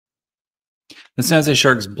The San Jose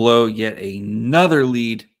Sharks blow yet another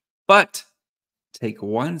lead, but take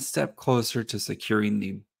one step closer to securing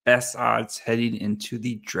the best odds heading into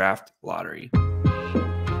the draft lottery.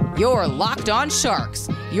 You're Locked On Sharks,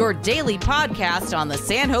 your daily podcast on the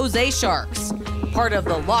San Jose Sharks. Part of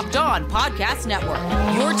the Locked On Podcast Network,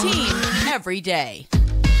 your team every day.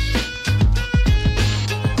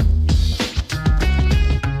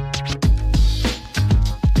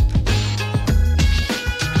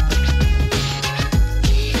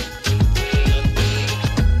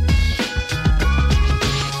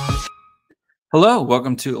 Hello,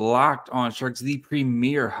 welcome to Locked On Sharks, the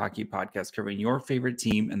premier hockey podcast covering your favorite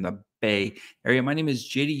team in the Bay Area. My name is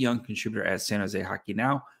JD Young, contributor at San Jose Hockey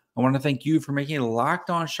Now. I want to thank you for making Locked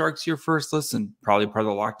On Sharks your first listen, probably part of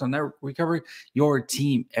the Locked On Network. We cover your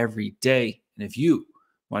team every day. And if you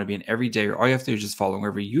want to be an everyday, all you have to do is just follow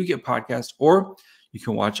wherever you get podcasts, or you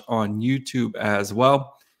can watch on YouTube as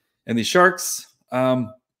well. And the Sharks, they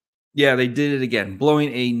did it again,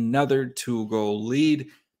 blowing another 2-goal lead,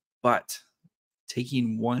 but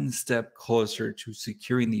taking one step closer to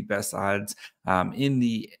securing the best odds in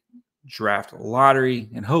the draft lottery,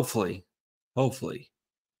 and hopefully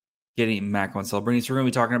getting Macklin Celebrini. So we're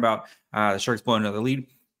going to be talking about the Sharks blowing another lead.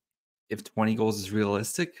 If 20 goals is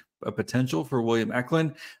realistic, a potential for William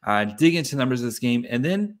Eklund, dig into numbers of this game, and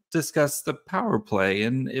then discuss the power play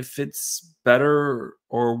and if it's better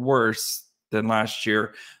or worse than last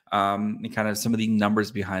year, and kind of some of the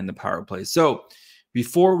numbers behind the power play. So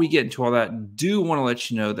before we get into all that, do want to let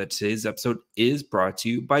you know that today's episode is brought to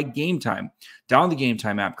you by Game Time. Download the Game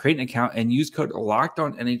Time app, create an account, and use code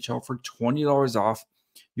LOCKEDONNHL for $20 off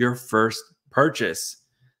your first purchase.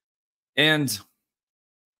 And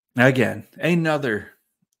again, another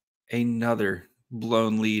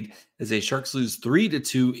blown lead as a Sharks lose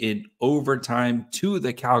 3-2 in overtime to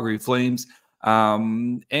the Calgary Flames.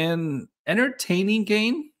 An entertaining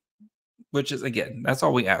game, which is, again, that's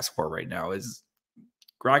all we ask for right now is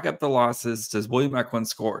rack up the losses. Does William Eklund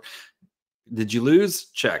score? Did you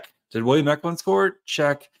lose? Check. Did William Eklund score?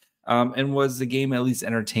 Check. And was the game at least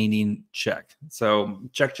entertaining? Check. So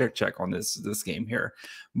check on this game here.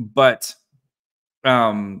 But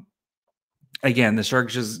again, the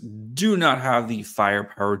Sharks just do not have the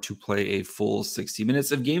firepower to play a full 60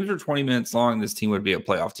 minutes. If games are 20 minutes long, this team would be a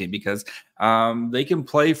playoff team because they can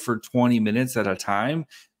play for 20 minutes at a time.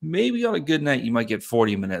 Maybe on a good night, you might get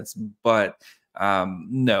 40 minutes, but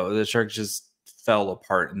no, the Sharks just fell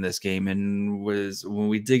apart in this game and when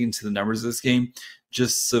we dig into the numbers of this game,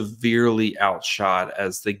 just severely outshot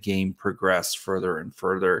as the game progressed further and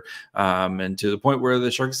further, and to the point where the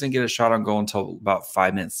Sharks didn't get a shot on goal until about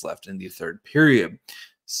 5 minutes left in the third period.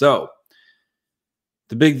 So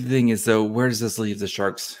the big thing is, though, where does this leave the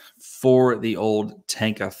Sharks for the old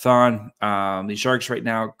tankathon? The Sharks right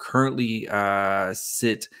now currently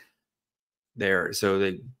sit there. So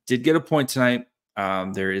they did get a point tonight.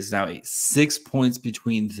 There is now 6 points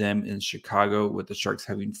between them and Chicago, with the Sharks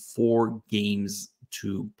having 4 games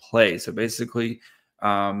to play. So basically,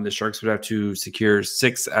 the Sharks would have to secure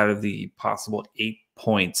 6 out of the possible 8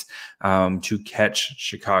 points to catch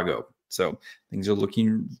Chicago. So things are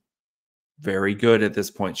looking very good at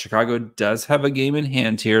this point. Chicago does have a game in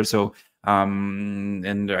hand here. So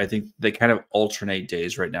and I think they kind of alternate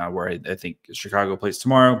days right now, where I think Chicago plays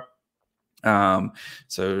tomorrow.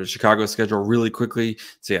 So Chicago's schedule really quickly.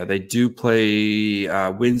 So yeah, they do play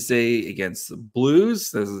Wednesday against the Blues.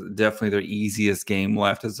 This is definitely their easiest game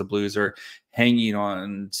left, as the Blues are hanging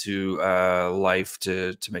on to life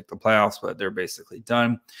to make the playoffs, but they're basically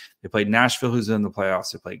done. They played Nashville, who's in the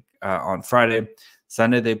playoffs. They play on Friday.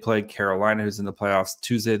 Sunday they play Carolina, who's in the playoffs.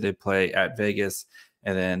 Tuesday they play at Vegas,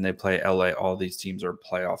 and then they play LA. All these teams are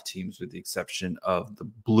playoff teams with the exception of the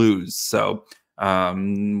Blues. So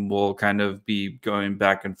we'll kind of be going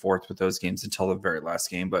back and forth with those games until the very last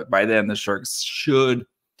game. But by then, the Sharks should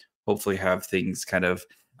hopefully have things kind of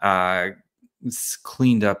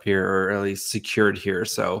cleaned up here, or at least secured here.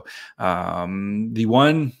 So the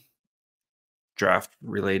one draft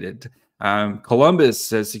related, Columbus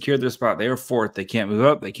has secured their spot. They are 4th. They can't move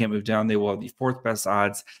up. They can't move down. They will have the 4th best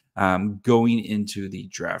odds going into the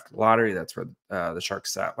draft lottery. That's where the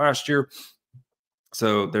Sharks sat last year.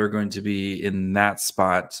 So they're going to be in that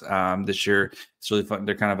spot this year. It's really fun.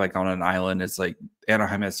 They're kind of like on an island. It's like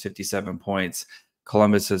Anaheim has 57 points.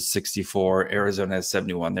 Columbus has 64. Arizona has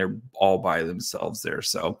 71. They're all by themselves there.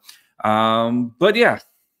 So, but yeah,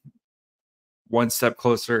 one step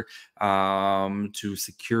closer to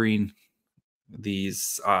securing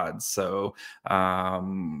these odds. So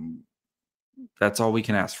that's all we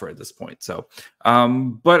can ask for at this point. So,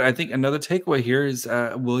 but I think another takeaway here is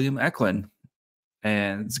William Eklund.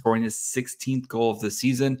 and scoring his 16th goal of the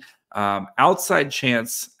season. Outside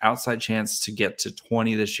chance to get to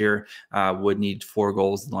 20 this year. Would need 4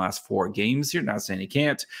 goals in the last 4 games here. Not saying he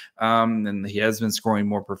can't. And he has been scoring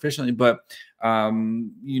more proficiently, but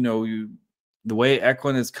the way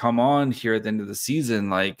Eklund has come on here at the end of the season,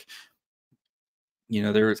 like,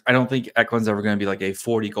 I don't think Eklund's ever going to be like a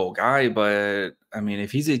 40 goal guy, but I mean,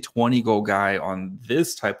 if he's a 20 goal guy on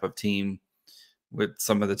this type of team with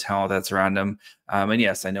some of the talent that's around him, and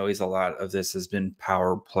yes, I know a lot of this has been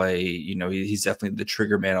power play. He's definitely the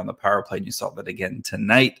trigger man on the power play, and you saw that again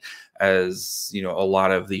tonight, as a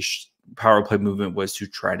lot of the power play movement was to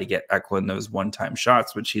try to get Eklund those one-time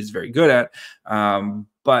shots, which he's very good at,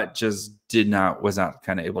 but just was not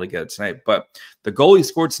kind of able to get it tonight. But the goal he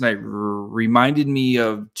scored tonight reminded me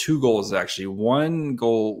of 2 goals, actually.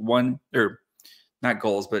 Not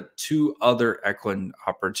goals, but 2 other Eklund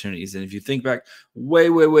opportunities. And if you think back,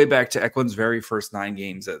 way back to Eklund's very first 9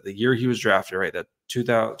 games, the year he was drafted, right, that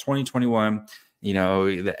 2021,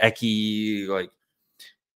 the Eki, like,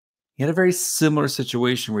 he had a very similar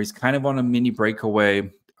situation where he's kind of on a mini breakaway,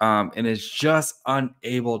 and is just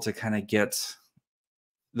unable to kind of get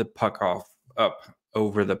the puck up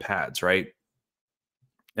over the pads, right?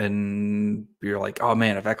 And you're like, oh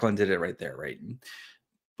man, if Eklund did it right there, right?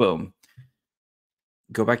 Boom.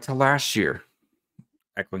 Go back to last year.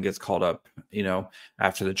 Eklund gets called up,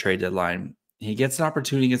 after the trade deadline. He gets an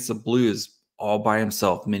opportunity against the Blues all by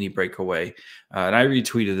himself, mini breakaway. And I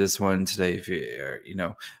retweeted this one today,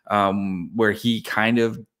 where he kind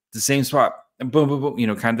of the same spot, and boom, boom, boom,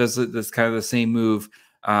 kind of does this kind of the same move.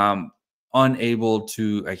 Unable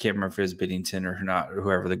to, I can't remember if it was Biddington or not, or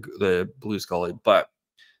whoever the Blues goalie, but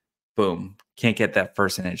boom, can't get that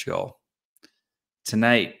first NHL goal.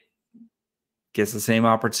 Tonight, gets the same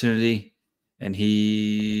opportunity, and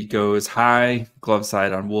he goes high glove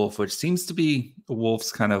side on Wolf, which seems to be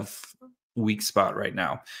Wolf's kind of weak spot right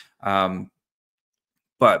now.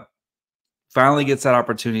 But finally gets that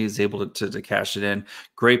opportunity, is able to cash it in.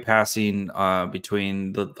 Great passing on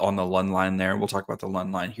the Lund line there. We'll talk about the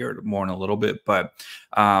Lund line here more in a little bit, but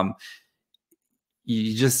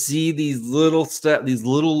you just see these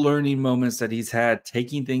little learning moments that he's had,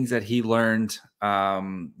 taking things that he learned,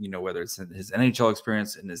 whether it's in his NHL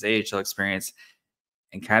experience, in his AHL experience,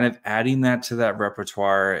 and kind of adding that to that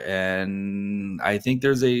repertoire. And I think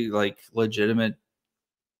there's a legitimate,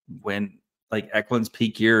 when Eklund's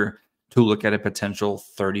peak year, to look at a potential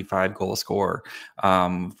 35 goal scorer,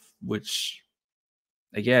 which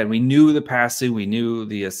again, we knew the passing, we knew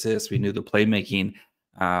the assists, we knew the playmaking,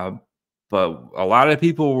 but a lot of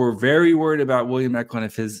people were very worried about William Eklund,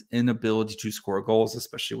 of his inability to score goals,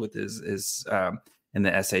 especially with his in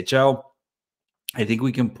the SHL. I think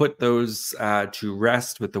we can put those to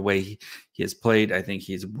rest with the way he has played. I think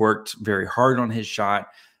he's worked very hard on his shot.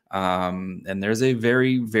 And there's a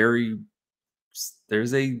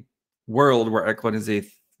there's a world where Eklund is a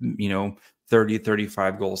 30,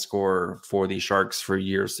 35 goal scorer for the Sharks for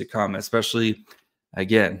years to come, especially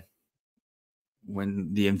again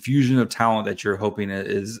when the infusion of talent that you're hoping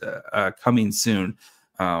is coming soon.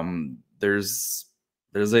 There's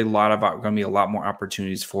a lot of going to be a lot more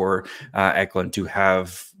opportunities for Eklund to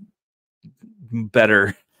have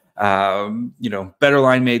better better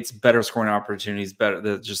line mates, better scoring opportunities,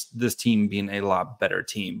 just this team being a lot better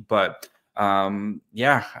team. But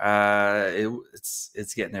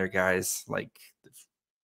it's getting there, guys. Like,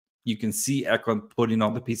 you can see Eklund putting all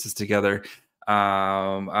the pieces together.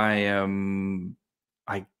 I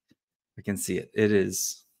can see it.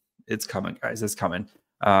 It's coming, guys. It's coming.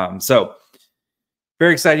 So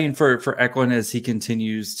very exciting for Eklund as he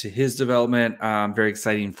continues to his development. Very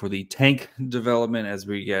exciting for the tank development as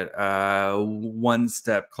we get one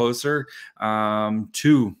step closer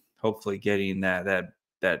to hopefully getting that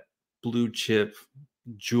blue chip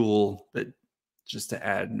jewel, that just to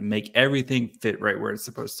add and make everything fit right where it's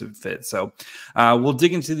supposed to fit. So we'll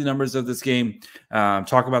dig into the numbers of this game,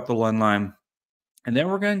 talk about the Lund line, and then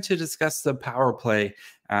we're going to discuss the power play.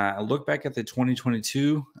 Look back at the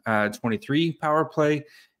 2022-23 power play,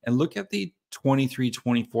 and look at the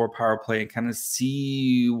 23-24 power play, and kind of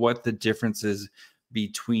see what the difference is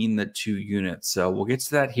between the two units. So we'll get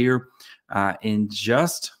to that here in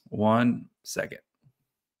just 1 second.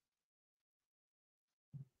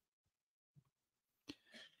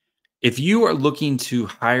 If you are looking to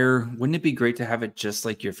hire, wouldn't it be great to have it just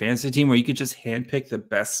like your fantasy team, where you could just handpick the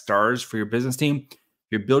best stars for your business team? If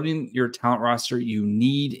you're building your talent roster, you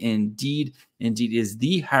need Indeed. Indeed is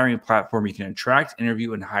the hiring platform you can attract,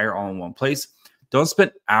 interview, and hire all in one place. Don't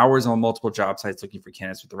spend hours on multiple job sites looking for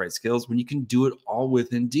candidates with the right skills when you can do it all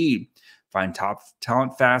with Indeed. Find top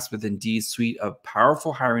talent fast with Indeed's suite of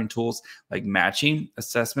powerful hiring tools like matching,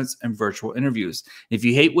 assessments, and virtual interviews. If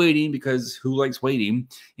you hate waiting, because who likes waiting,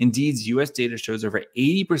 Indeed's U.S. data shows over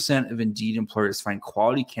 80% of Indeed employers find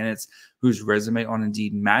quality candidates whose resume on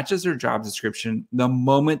Indeed matches their job description the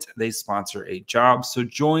moment they sponsor a job. So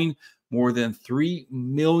join more than 3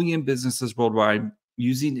 million businesses worldwide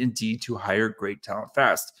using Indeed to hire great talent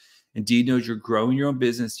fast. Indeed knows you're growing your own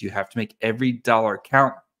business. You have to make every dollar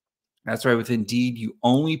count. That's right. With Indeed, you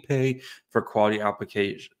only pay for quality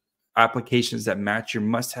applications that match your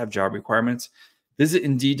must-have job requirements. Visit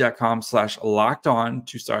Indeed.com/locked-on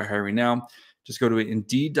to start hiring now. Just go to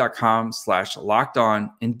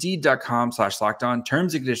Indeed.com/locked-on. Indeed.com/locked-on.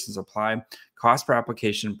 Terms and conditions apply. Cost per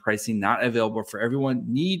application. Pricing not available for everyone.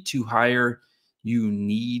 Need to hire. You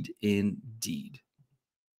need Indeed.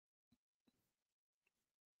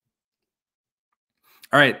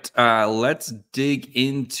 All right, let's dig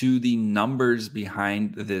into the numbers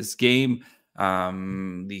behind this game.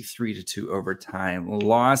 The 3-2 overtime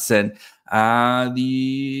loss, and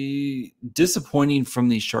the disappointing from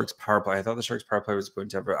the Sharks power play. I thought the Sharks power play was going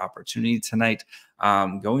to have an opportunity tonight.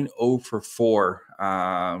 Going 0 for 4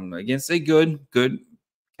 against a good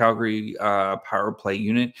Calgary power play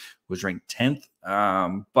unit, was ranked 10th,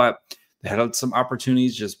 but they had some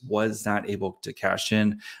opportunities, just was not able to cash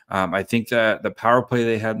in. I think that the power play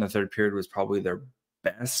they had in the third period was probably their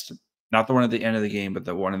best. Not the one at the end of the game, but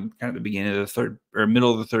the one in kind of the beginning of the third or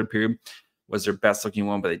middle of the third period was their best looking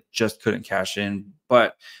one, but they just couldn't cash in.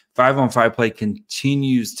 But 5-on-5 play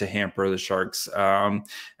continues to hamper the Sharks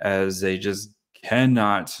as they just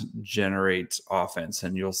cannot generate offense.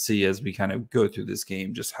 And you'll see as we kind of go through this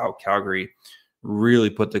game just how Calgary really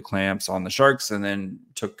put the clamps on the Sharks and then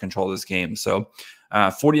took control of this game. So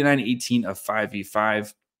 49-18 of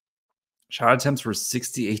 5v5. Shot attempts were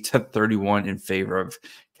 68-31 in favor of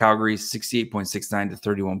Calgary, 68.69 to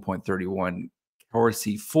 31.31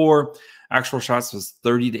 Corsi 4. Actual shots was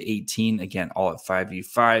 30-18, again, all at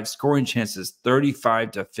 5v5. Scoring chances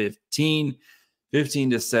 35-15,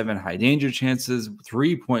 15-7 high danger chances,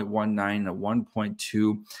 3.19 to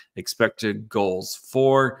 1.2 expected goals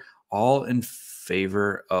for, all in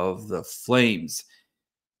favor of the Flames.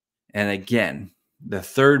 And again, the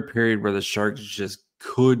third period where the Sharks just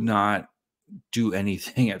could not do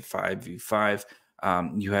anything at 5v5.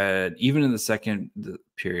 You had, even in the second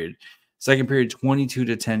period,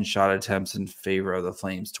 22-10 shot attempts in favor of the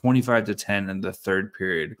Flames, 25-10 in the third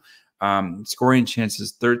period. Scoring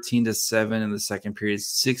chances 13-7 in the second period,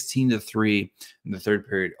 16-3 in the third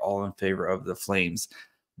period, all in favor of the Flames.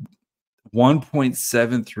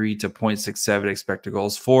 1.73 to 0.67 expected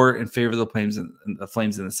goals for in favor of the Flames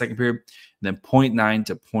in the second period, and then 0.9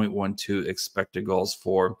 to 0.12 expected goals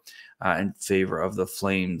for in favor of the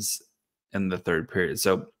Flames in the third period.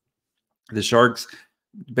 So the Sharks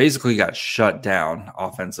basically got shut down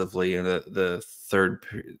offensively in the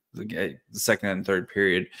second and third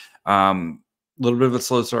period. A little bit of a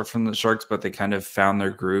slow start from the Sharks, but they kind of found their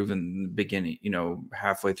groove in the beginning,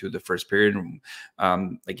 halfway through the first period.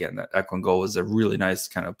 Again, that Eklund goal was a really nice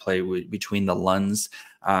kind of play between the Lunds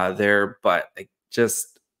there, but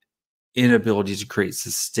just inability to create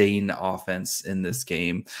sustained offense in this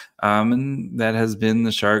game. And that has been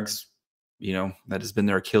the Sharks, that has been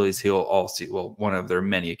their Achilles heel all season. Well, one of their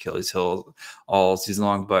many Achilles heels all season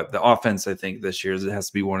long. But the offense, I think, this year has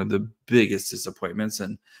to be one of the biggest disappointments.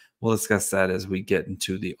 And we'll discuss that as we get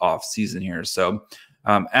into the off season here. So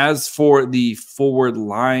as for the forward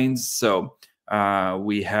lines, so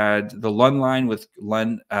we had the Lund line with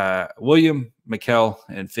William, Mikkel,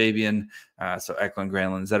 and Fabian. So Eklund,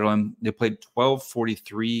 Granlund, Zetterlund. They played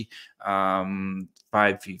 12-43,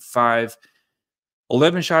 5v5.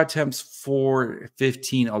 11 shot attempts for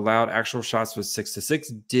 15 allowed. Actual shots was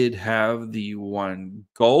 6-6. Did have the one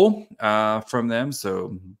goal from them.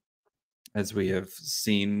 So as we have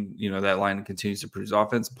seen, that line continues to produce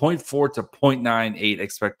offense. 0.4 to 0.98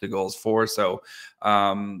 expected goals for. So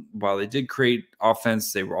while they did create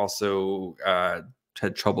offense, they were also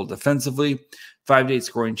had trouble defensively. 5-8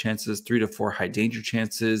 scoring chances, 3-4 high danger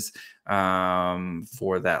chances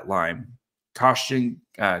for that line. Kostin,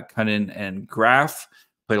 Collin, and Graf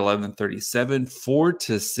played 11-37,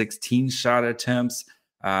 4-16 shot attempts,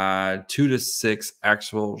 2-6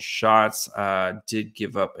 actual shots. Did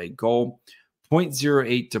give up a goal.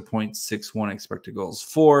 0.08 to 0.61 expected goals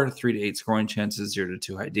for, 3-8 scoring chances,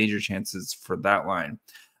 0-2 high danger chances for that line.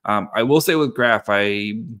 I will say with Graf,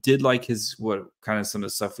 I did like some of the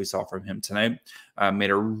stuff we saw from him tonight. Made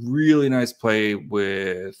a really nice play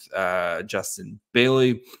with Justin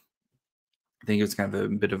Bailey. I think it was kind of a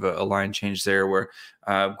bit of a line change there where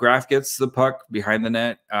Graf gets the puck behind the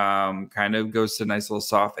net, kind of goes to a nice little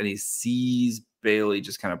soft, and he sees Bailey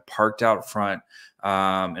just kind of parked out front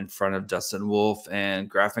in front of Dustin Wolf, and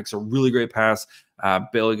Graf makes a really great pass.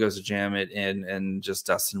 Bailey goes to jam it in, and just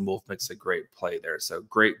Dustin Wolf makes a great play there. So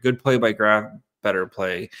good play by Graf, better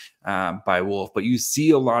play by Wolf. But you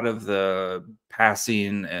see a lot of the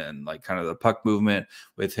passing and like kind of the puck movement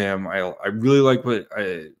with him. I really like what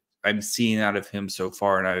I'm seeing out of him so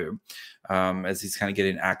far, and as he's kind of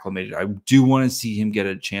getting acclimated, I do want to see him get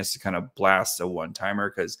a chance to kind of blast a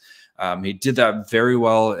one-timer, because he did that very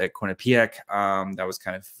well at Quinnipiac.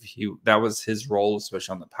 That was his role,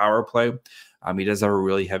 especially on the power play. He does have a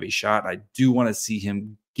really heavy shot. I do want to see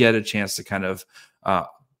him get a chance to kind of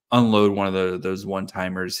unload one of those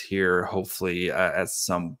one-timers here, hopefully at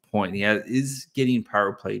some point. He is getting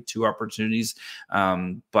power play 2 opportunities,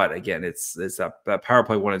 but again, it's that power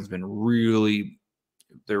play 1 has been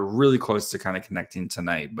they're really close to kind of connecting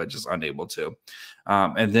tonight, but just unable to.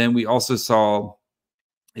 And then we also saw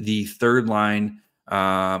the third line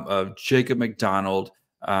of Jacob McDonald,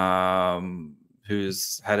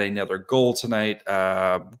 who's had another goal tonight.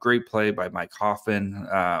 Great play by Mike Hoffman.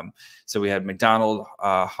 So we had McDonald,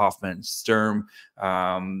 Hoffman, Sturm.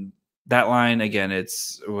 That line, again,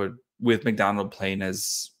 it's with McDonald playing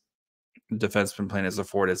as defenseman, playing as a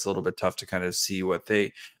forward, it's a little bit tough to kind of see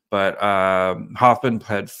but Hoffman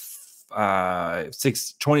had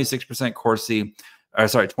 26% Corsi.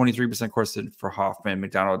 23% Corsi for Hoffman.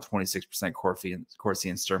 McDonald 26% Corsi,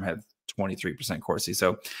 and Sturm had 23% Corsi.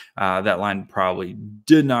 So that line probably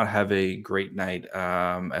did not have a great night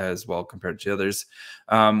as well compared to others.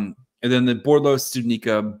 And then the Bordeleau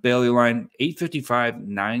Studnicka Bailey line, 855,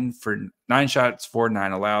 9 shots for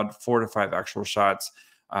 9 allowed, 4 to 5 actual shots,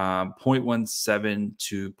 0.17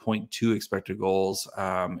 to 0.2 expected goals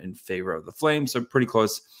in favor of the Flames. So pretty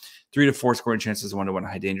close. 3 to 4 scoring chances, 1 to 1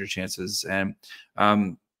 high danger chances. And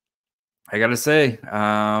I got to say,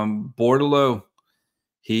 Bordeleau,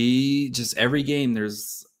 he just every game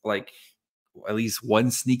there's like at least one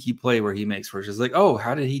sneaky play where he makes where it's just like, oh,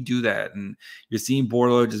 how did he do that? And you're seeing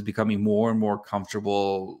Bordeleau just becoming more and more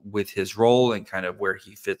comfortable with his role and kind of where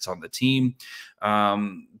he fits on the team.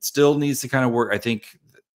 Still needs to kind of work, I think,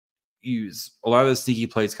 use a lot of the sneaky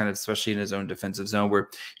plays, kind of especially in his own defensive zone, where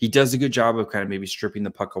he does a good job of kind of maybe stripping the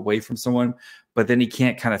puck away from someone, but then he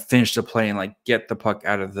can't kind of finish the play and like get the puck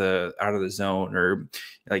out of the zone, or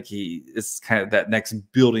like it's kind of that next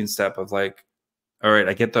building step of like, all right,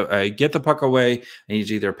 I get the puck away. I need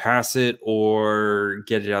to either pass it or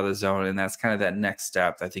get it out of the zone. And that's kind of that next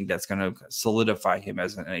step. I think that's going to solidify him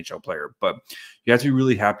as an NHL player. But you have to be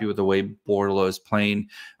really happy with the way Bordeleau is playing.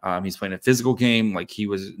 He's playing a physical game. Like, he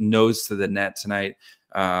was nose to the net tonight.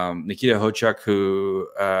 Nikita Hochuk, who,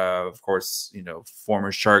 of course,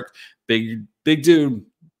 former Shark, big dude.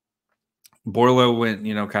 Bordeleau went,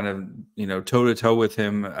 kind of, toe to toe with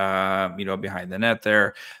him, behind the net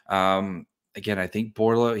there. Again, I think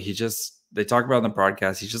Bordeleau, they talk about in the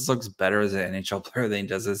broadcast, he just looks better as an NHL player than he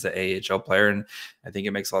does as an AHL player. And I think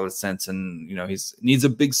it makes a lot of sense. And, he needs a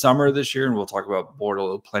big summer this year. And we'll talk about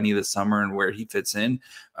Bordeleau plenty this summer and where he fits in.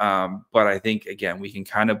 But I think, again, we can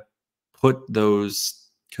kind of put those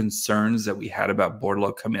concerns that we had about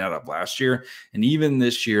Bordeleau coming out of last year and even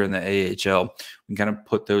this year in the AHL, we can kind of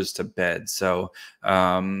put those to bed. So,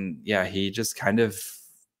 he just kind of,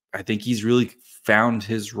 I think he's really found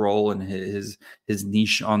his role and his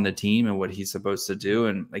niche on the team and what he's supposed to do.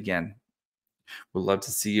 And again, we'd love to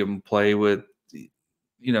see him play with,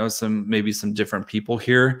 maybe some different people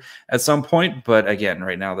here at some point. But again,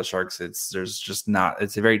 right now the Sharks, it's a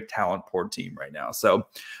very talent poor team right now. So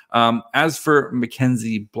as for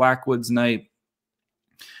Mackenzie Blackwood's night,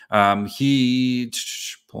 he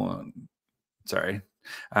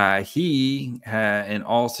had, in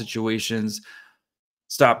all situations,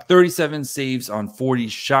 stopped 37 saves on 40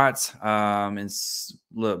 shots in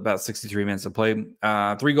about 63 minutes of play.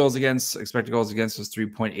 3 goals against, expected goals against was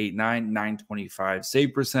 3.89, 925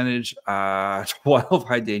 save percentage, 12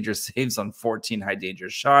 high danger saves on 14 high danger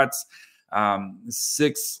shots,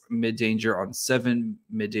 6 mid danger on 7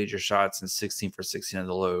 mid danger shots, and 16 for 16 on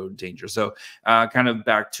the low danger. So kind of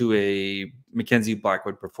back to a Mackenzie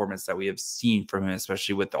Blackwood performance that we have seen from him,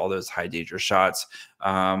 especially with all those high danger shots.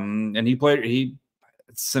 And he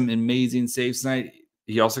some amazing saves tonight.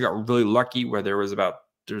 He also got really lucky where there's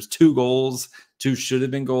 2 goals, 2 should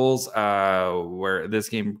have been goals, where this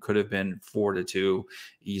game could have been 4-2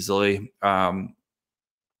 easily. Where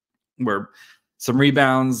some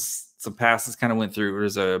rebounds, some passes kind of went through.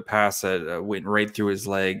 There's a pass that went right through his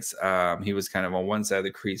legs. He was kind of on one side of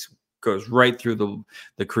the crease, goes right through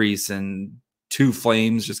the crease, and two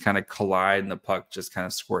Flames just kind of collide and the puck just kind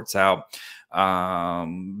of squirts out.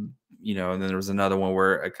 You know, and then there was another one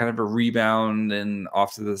where a kind of a rebound and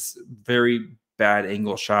off to this very bad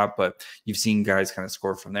angle shot, but you've seen guys kind of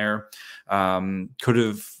score from there. Could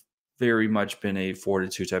have very much been a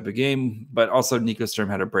 4-2 type of game, but also Nico Sturm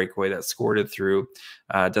had a breakaway that scored it through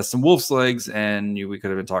Dustin Wolf's legs, and we could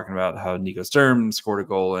have been talking about how Nico Sturm scored a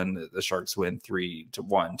goal and the Sharks win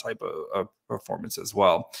 3-1 type of performance as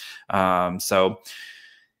well. So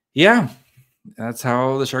yeah, that's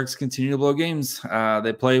how the Sharks continue to blow games.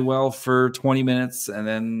 They play well for 20 minutes, and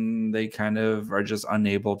then they kind of are just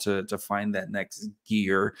unable to find that next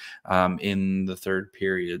gear in the third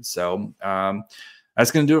period. So that's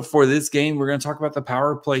going to do it for this game. We're going to talk about the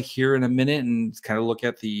power play here in a minute and kind of look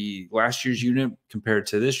at the last year's unit compared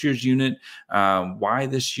to this year's unit, why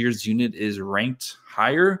this year's unit is ranked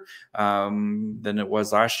higher than it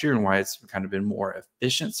was last year and why it's kind of been more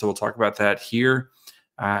efficient. So we'll talk about that here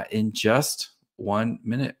in just 1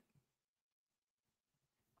 minute.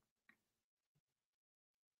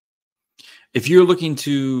 If you're looking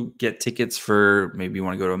to get tickets for, maybe you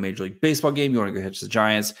want to go to a Major League Baseball game, you want to go catch the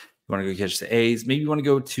Giants, you want to go catch the A's, maybe you want to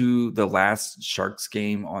go to the last Sharks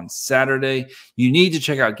game on Saturday, you need to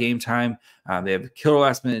check out Game Time. They have killer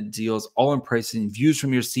last minute deals, all in pricing, views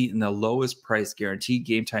from your seat, and the lowest price guarantee.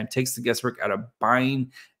 Game Time takes the guesswork out of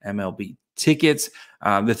buying MLB tickets.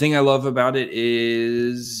 The thing I love about it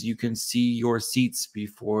is you can see your seats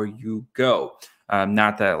before you go.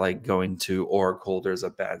 Not that like going to Oracle, there's a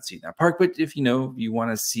bad seat in that park, but if you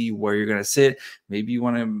want to see where you're going to sit, maybe you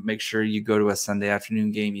want to make sure you go to a Sunday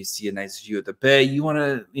afternoon game, you see a nice view of the bay, you want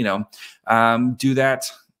to, do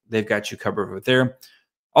that. They've got you covered over there.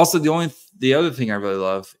 Also, the other thing I really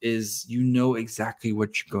love is exactly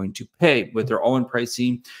what you're going to pay. With their all-in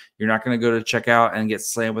pricing, you're not going to go to checkout and get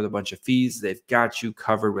slammed with a bunch of fees. They've got you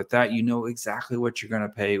covered with that. You know exactly what you're going to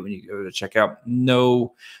pay when you go to checkout.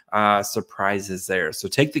 No surprises there. So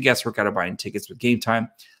take the guesswork out of buying tickets with Game Time.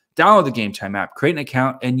 Download the Game Time app, create an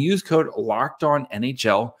account, and use code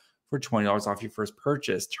LOCKEDONNHL for $20 off your first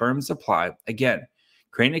purchase. Terms apply. Again,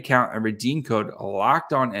 create an account and redeem code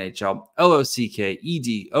LOCKEDONNHL,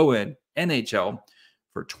 LOCKEDON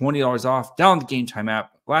for $20 off. Download the Game Time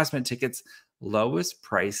app. Last minute tickets, lowest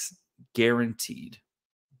price guaranteed.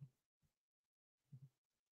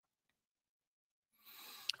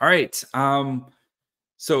 All right.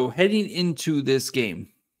 So heading into this game,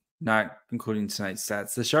 not including tonight's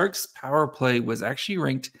stats, the Sharks power play was actually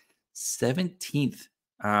ranked 17th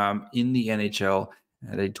in the NHL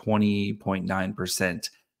at a 20.9%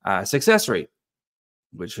 success rate,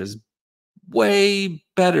 which is way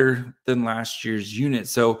better than last year's unit.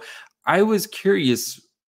 So I was curious,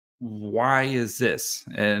 why is this?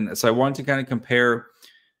 And so I wanted to kind of compare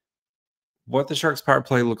what the Sharks power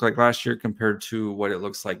play looked like last year compared to what it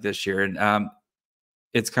looks like this year. And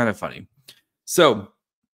it's kind of funny. So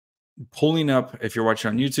pulling up, if you're watching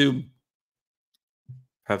on YouTube,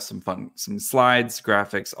 have some fun, some slides,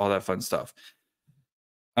 graphics, all that fun stuff.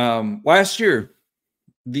 Last year,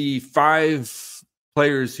 the 5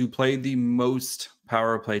 players who played the most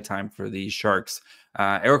power play time for the Sharks,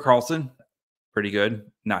 Erik Karlsson, pretty good,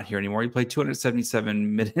 not here anymore. He played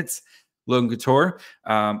 277 minutes. Logan Couture,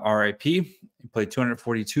 RIP, he played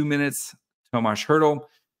 242 minutes. Tomas Hertl,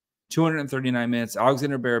 239 minutes.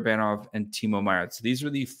 Alexander Barabanov and Timo Meier. So these were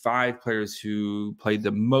the 5 players who played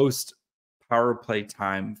the most power play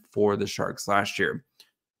time for the Sharks last year.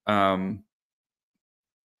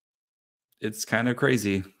 It's kind of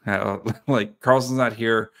crazy how, like, Karlsson's not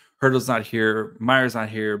here, Hertl's not here, Meier's not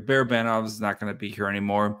here, Barabanov's not going to be here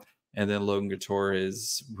anymore, and then Logan Couture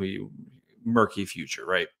is murky future,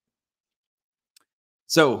 right?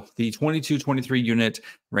 So the 22-23 unit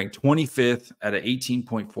ranked 25th at an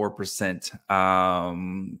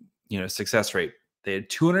 18.4% success rate. They had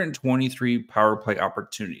 223 power play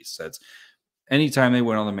opportunities. So that's anytime they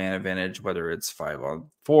went on the man advantage, whether it's 5-on-4,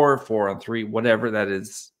 4-on-3, whatever that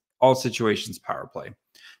is. All situations power play.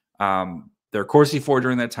 Their Corsi for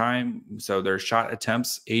during that time, so their shot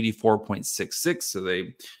attempts 84.66. So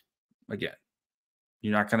they, again,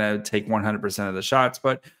 you're not going to take 100% of the shots,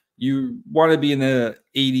 but you want to be in the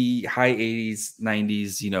high 80s,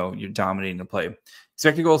 90s. You're dominating the play.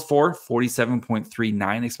 Expected goals for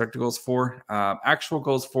 47.39. Expected goals for actual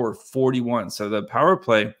goals for 41. So the power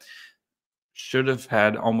play should have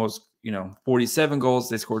had almost 47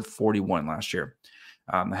 goals. They scored 41 last year.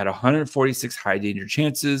 Had 146 high danger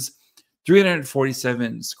chances,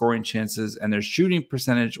 347 scoring chances, and their shooting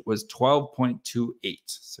percentage was 12.28.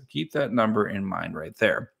 So keep that number in mind right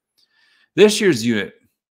there. This year's unit,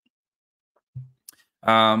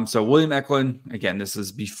 So William Eklund, again, this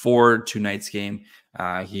is before tonight's game.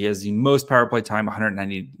 He has the most power play time,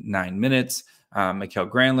 199 minutes. Mikael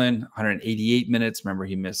Granlund, 188 minutes. Remember,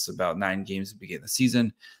 he missed about 9 games at the beginning of the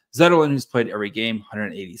season. Zetterlund, who's played every game,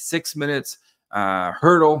 186 minutes.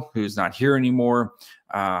 Hurdle, who's not here anymore,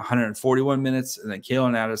 141 minutes. And then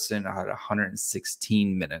Kalen Addison had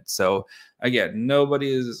 116 minutes. So, again,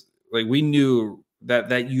 nobody is like, we knew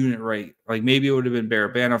that unit, right? Like maybe it would have been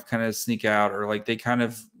Barabanov kind of sneak out, or like they kind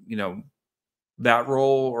of, that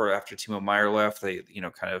role, or after Timo Meier left, they,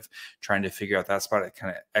 kind of trying to figure out that spot. It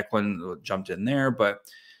kind of Eklund jumped in there, but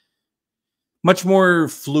much more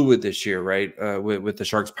fluid this year, right? With the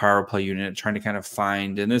Sharks power play unit, trying to kind of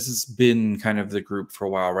find, and this has been kind of the group for a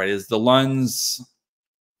while, right? Is the Lunds,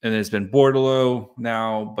 and it's been Bordeleau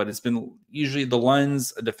now, but it's been usually the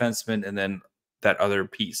Lunds, a defenseman, and then that other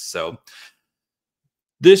piece. So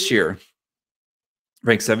this year,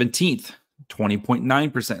 ranked 17th,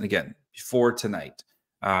 20.9% again, before tonight.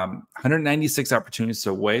 196 opportunities,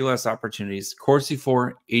 so way less opportunities. Corsi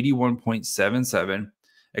for 81.77.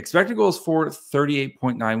 Expected goals for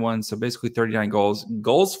 38.91, so basically 39 goals.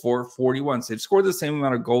 Goals for 41. So they've scored the same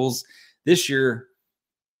amount of goals this year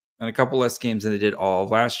and a couple less games than they did all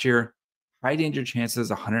of last year. High danger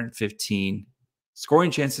chances, 115.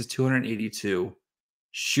 Scoring chances, 282.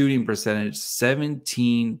 Shooting percentage,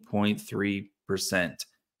 17.3%.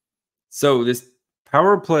 So this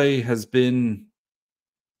power play has been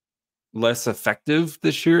less effective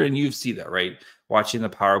this year, and you see that, right? Watching the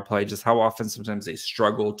power play, just how often sometimes they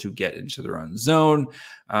struggle to get into their own zone.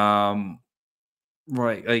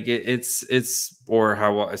 Right, like it's or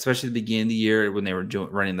how, especially at the beginning of the year when they were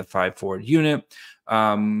running the 5 forward unit.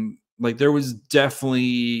 Like there was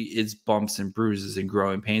definitely its bumps and bruises and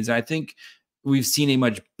growing pains. And I think we've seen a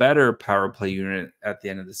much better power play unit at the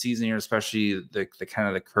end of the season here, especially the kind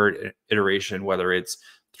of the current iteration, whether it's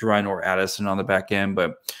Thrun or Addison on the back end,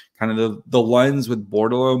 but kind of the lens with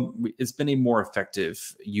Bordeleau, it's been a more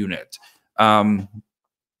effective unit.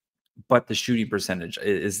 But the shooting percentage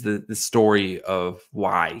is the story of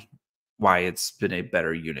why it's been a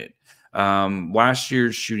better unit. Last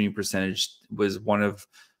year's shooting percentage was one of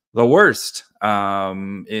the worst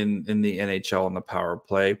in the NHL on the power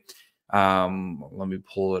play. Let me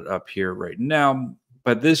pull it up here right now.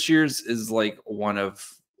 But this year's is like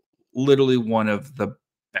literally one of the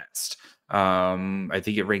best. I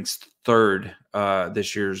think it ranks third.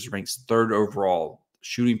 This year's ranks third overall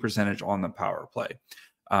shooting percentage on the power play.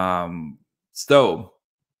 So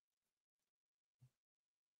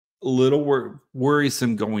a little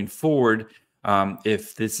worrisome going forward.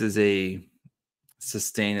 If this is a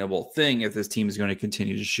sustainable thing, if this team is going to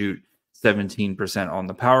continue to shoot 17% on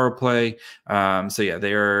the power play. So yeah,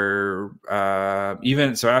 they are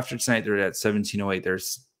even so after tonight, they're at 17.08. They're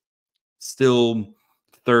still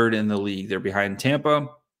third in the league. They're behind Tampa,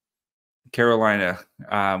 Carolina,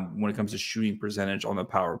 when it comes to shooting percentage on the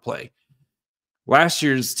power play. Last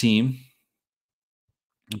year's team,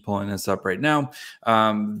 I'm pulling this up right now.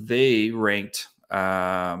 They ranked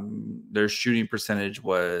their shooting percentage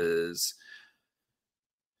was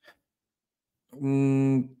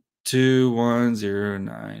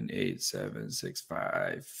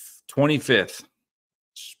 25th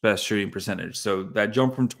best shooting percentage. So that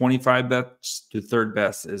jump from 25 best to third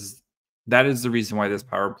best is the reason why this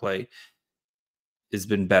power play has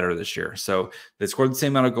been better this year. So they scored the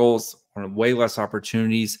same amount of goals on way less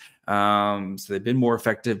opportunities. So they've been more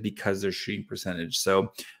effective because their shooting percentage.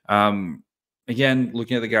 So again,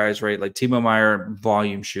 looking at the guys, right, like Timo Meier,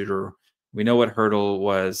 volume shooter. We know what Hurdle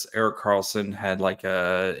was. Erik Karlsson had like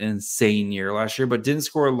an insane year last year, but didn't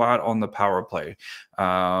score a lot on the power play.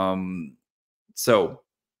 So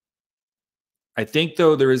I think,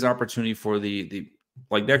 though, there is opportunity for the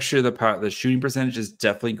like next year, the shooting percentage is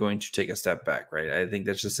definitely going to take a step back, right? I think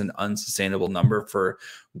that's just an unsustainable number for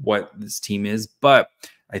what this team is. But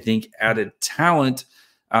I think added talent,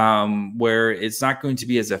 where it's not going to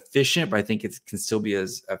be as efficient, but I think it can still be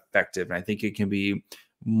as effective. And I think it can be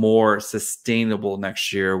more sustainable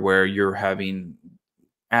next year, where you're having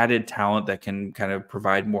added talent that can kind of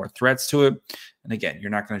provide more threats to it. And again,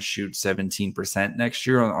 you're not going to shoot 17% next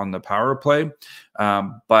year on the power play.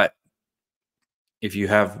 But if you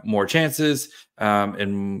have more chances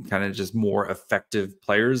and kind of just more effective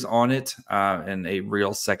players on it and a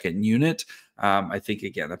real second unit, I think,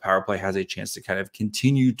 again, the power play has a chance to kind of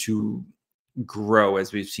continue to grow,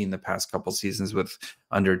 as we've seen the past couple seasons with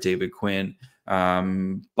under David Quinn.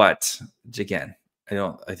 But again,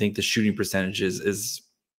 I think the shooting percentage is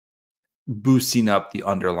boosting up the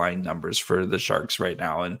underlying numbers for the Sharks right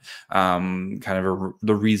now, and kind of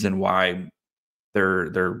the reason why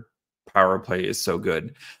their power play is so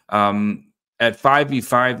good. At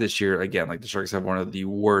 5v5 this year, again, like the Sharks have one of the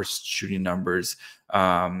worst shooting numbers.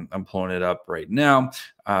 I'm pulling it up right now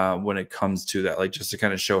when it comes to that, like just to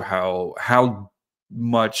kind of show how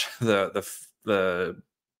much the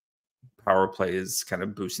power play is kind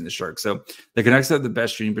of boosting the Sharks. So the Canucks have the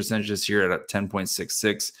best shooting percentage this year at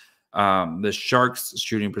 10.66. The Sharks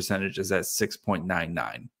shooting percentage is at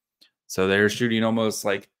 6.99. So they're shooting almost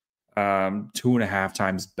like 2.5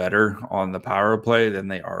 times better on the power play than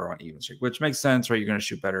they are on even strength, which makes sense, right? You're going to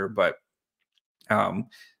shoot better, but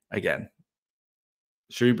again,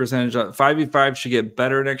 shooting percentage 5v5 should get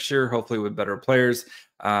better next year, hopefully with better players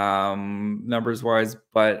numbers wise,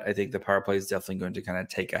 but I think the power play is definitely going to kind of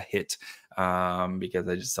take a hit because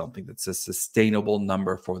I just don't think that's a sustainable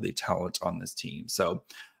number for the talent on this team. So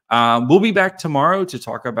we'll be back tomorrow to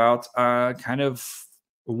talk about kind of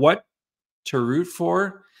what to root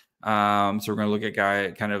for. So we're going to look at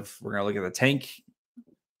we're going to look at the tank,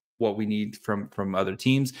 what we need from other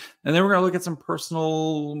teams, and then we're going to look at some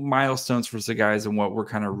personal milestones for the guys and what we're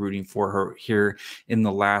kind of rooting for her here in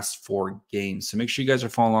the last 4 games. So make sure you guys are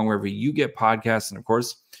following along wherever you get podcasts, and of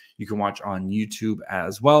course you can watch on YouTube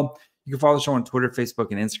as well. You can follow the show on Twitter,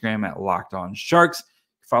 Facebook, and Instagram at Locked On Sharks.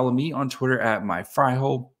 Follow me on Twitter at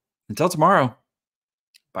MyFryhole. Until tomorrow,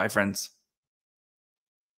 bye friends.